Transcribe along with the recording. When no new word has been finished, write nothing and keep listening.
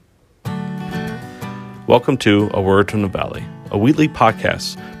Welcome to A Word from the Valley, a weekly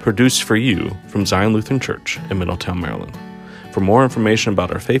podcast produced for you from Zion Lutheran Church in Middletown, Maryland. For more information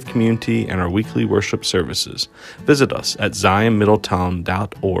about our faith community and our weekly worship services, visit us at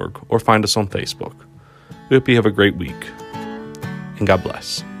zionmiddletown.org or find us on Facebook. We hope you have a great week, and God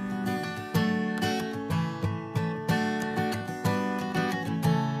bless.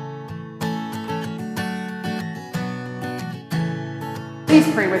 Please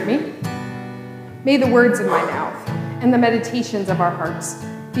pray with me. May the words of my mouth and the meditations of our hearts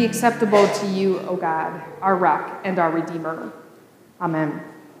be acceptable to you, O God, our rock and our Redeemer. Amen.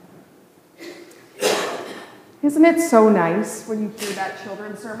 Isn't it so nice when you hear that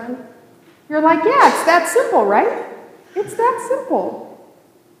children's sermon? You're like, yeah, it's that simple, right? It's that simple.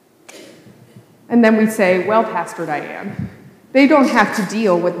 And then we say, well, Pastor Diane, they don't have to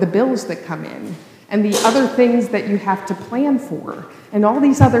deal with the bills that come in and the other things that you have to plan for, and all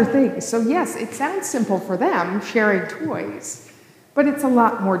these other things. So yes, it sounds simple for them, sharing toys, but it's a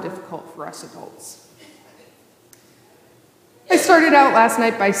lot more difficult for us adults. I started out last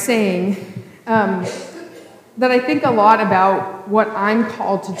night by saying that I think a lot about what I'm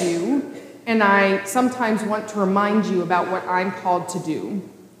called to do, and I sometimes want to remind you about what I'm called to do.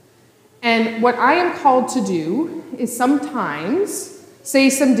 And what I am called to do is sometimes say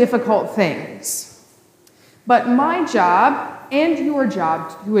some difficult things. But my job, and your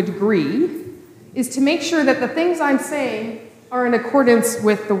job to a degree, is to make sure that the things I'm saying are in accordance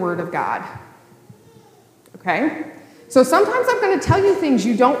with the Word of God. Okay? So sometimes I'm going to tell you things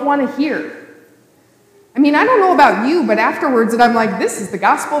you don't want to hear. I mean, I don't know about you, but afterwards I'm like, this is the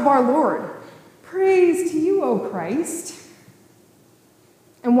gospel of our Lord. Praise to you, O Christ.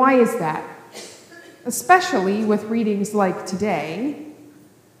 And why is that? Especially with readings like today.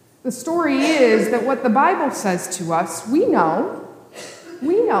 The story is that what the Bible says to us, we know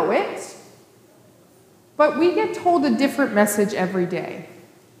it, but we get told a different message every day.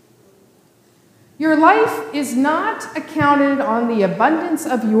 Your life is not accounted on the abundance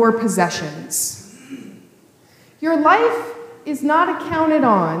of your possessions. Your life is not accounted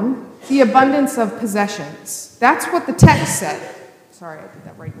on the abundance of possessions. That's what the text said. Sorry, I did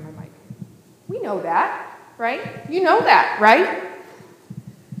that right in my mic. We know that, right? You know that, right?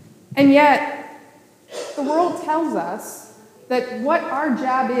 And yet, the world tells us that what our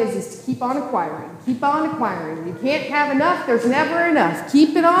job is to keep on acquiring, keep on acquiring. You can't have enough, there's never enough.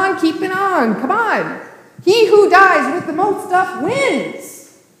 Keep it on, come on. He who dies with the most stuff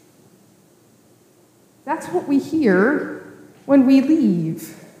wins. That's what we hear when we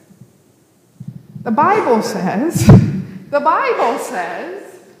leave. The Bible says,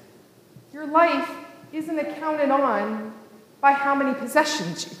 your life isn't accounted on by how many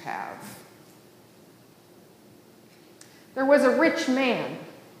possessions you have. There was a rich man,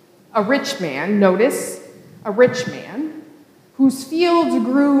 notice, a rich man, whose fields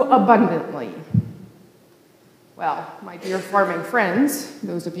grew abundantly. Well, my dear farming friends,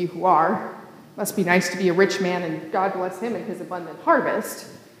 those of you who are, must be nice to be a rich man, and God bless him and his abundant harvest.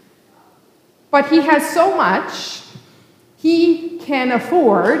 But he has so much, he can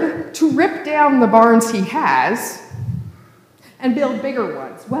afford to rip down the barns he has and build bigger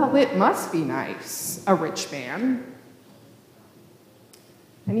ones. Well, it must be nice, a rich man.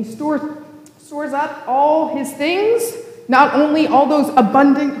 And he stores up all his things, not only all those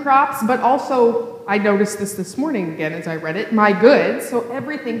abundant crops, but also, I noticed this morning again as I read it, my goods, so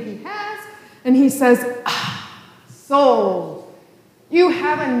everything he has. And he says, soul, you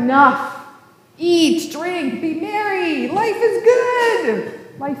have enough. Eat, drink, be merry. Life is good.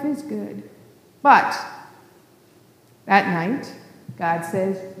 Life is good. But that night, God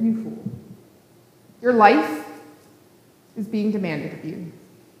says, you fool. Your life is being demanded of you.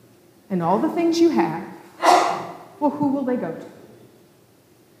 And all the things you have, well, who will they go to?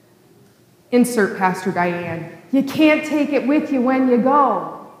 Insert Pastor Diane. You can't take it with you when you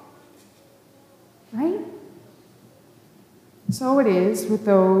go. Right? So it is with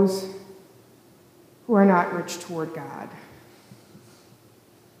those who are not rich toward God.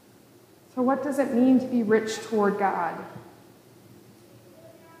 So what does it mean to be rich toward God?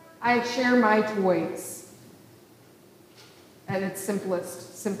 I share my toys at its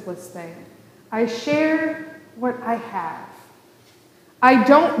simplest thing. I share what I have. I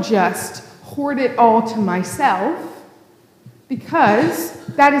don't just hoard it all to myself, because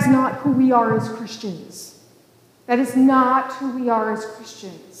that is not who we are as Christians. That is not who we are as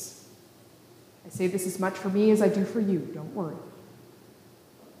Christians. I say this as much for me as I do for you, don't worry.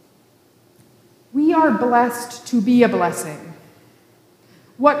 We are blessed to be a blessing.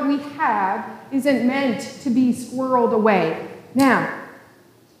 What we have isn't meant to be squirreled away. Now,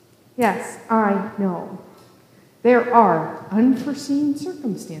 Yes, I know. There are unforeseen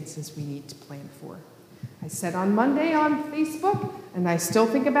circumstances we need to plan for. I said on Monday on Facebook, and I still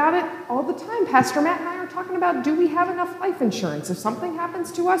think about it all the time. Pastor Matt and I are talking about, do we have enough life insurance? If something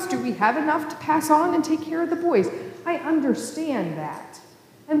happens to us, do we have enough to pass on and take care of the boys? I understand that.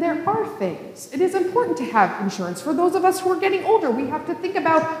 And there are things. It is important to have insurance. For those of us who are getting older, we have to think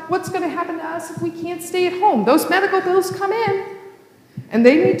about what's going to happen to us if we can't stay at home. Those medical bills come in, and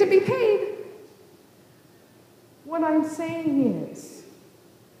they need to be paid. What I'm saying is,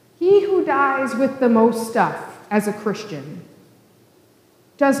 he who dies with the most stuff as a Christian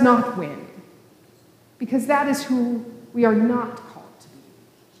does not win, because that is who we are not called to be.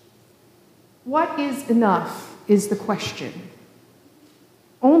 What is enough is the question.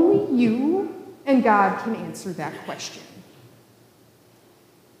 Only you and God can answer that question.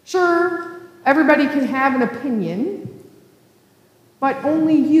 Sure, everybody can have an opinion, but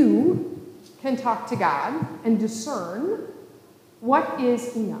only you can talk to God and discern what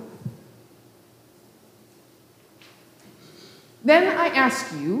is enough. Then I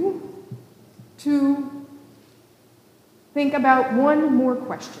ask you to think about one more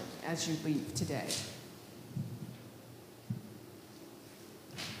question as you leave today.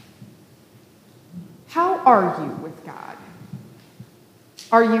 How are you with God?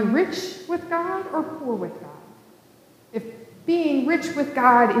 Are you rich with God or poor with God? If being rich with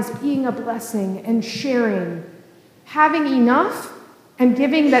God is being a blessing and sharing, having enough and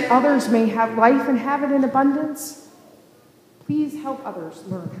giving that others may have life and have it in abundance, please help others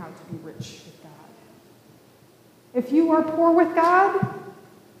learn how to be rich with God. If you are poor with God,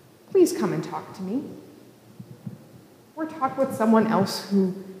 please come and talk to me. Or talk with someone else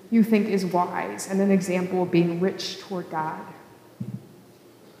who you think is wise and an example of being rich toward God.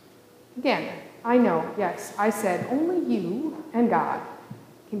 Again, I know, yes, I said only you and God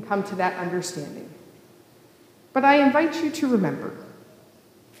can come to that understanding. But I invite you to remember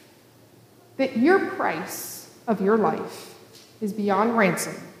that your price of your life is beyond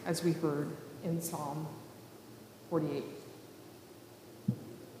ransom, as we heard in Psalm 48.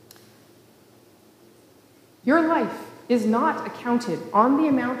 Your life is not accounted on the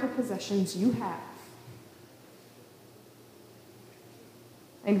amount of possessions you have.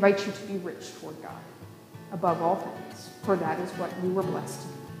 I invite you to be rich toward God, above all things, for that is what you were blessed to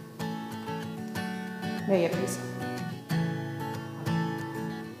be. May it be so.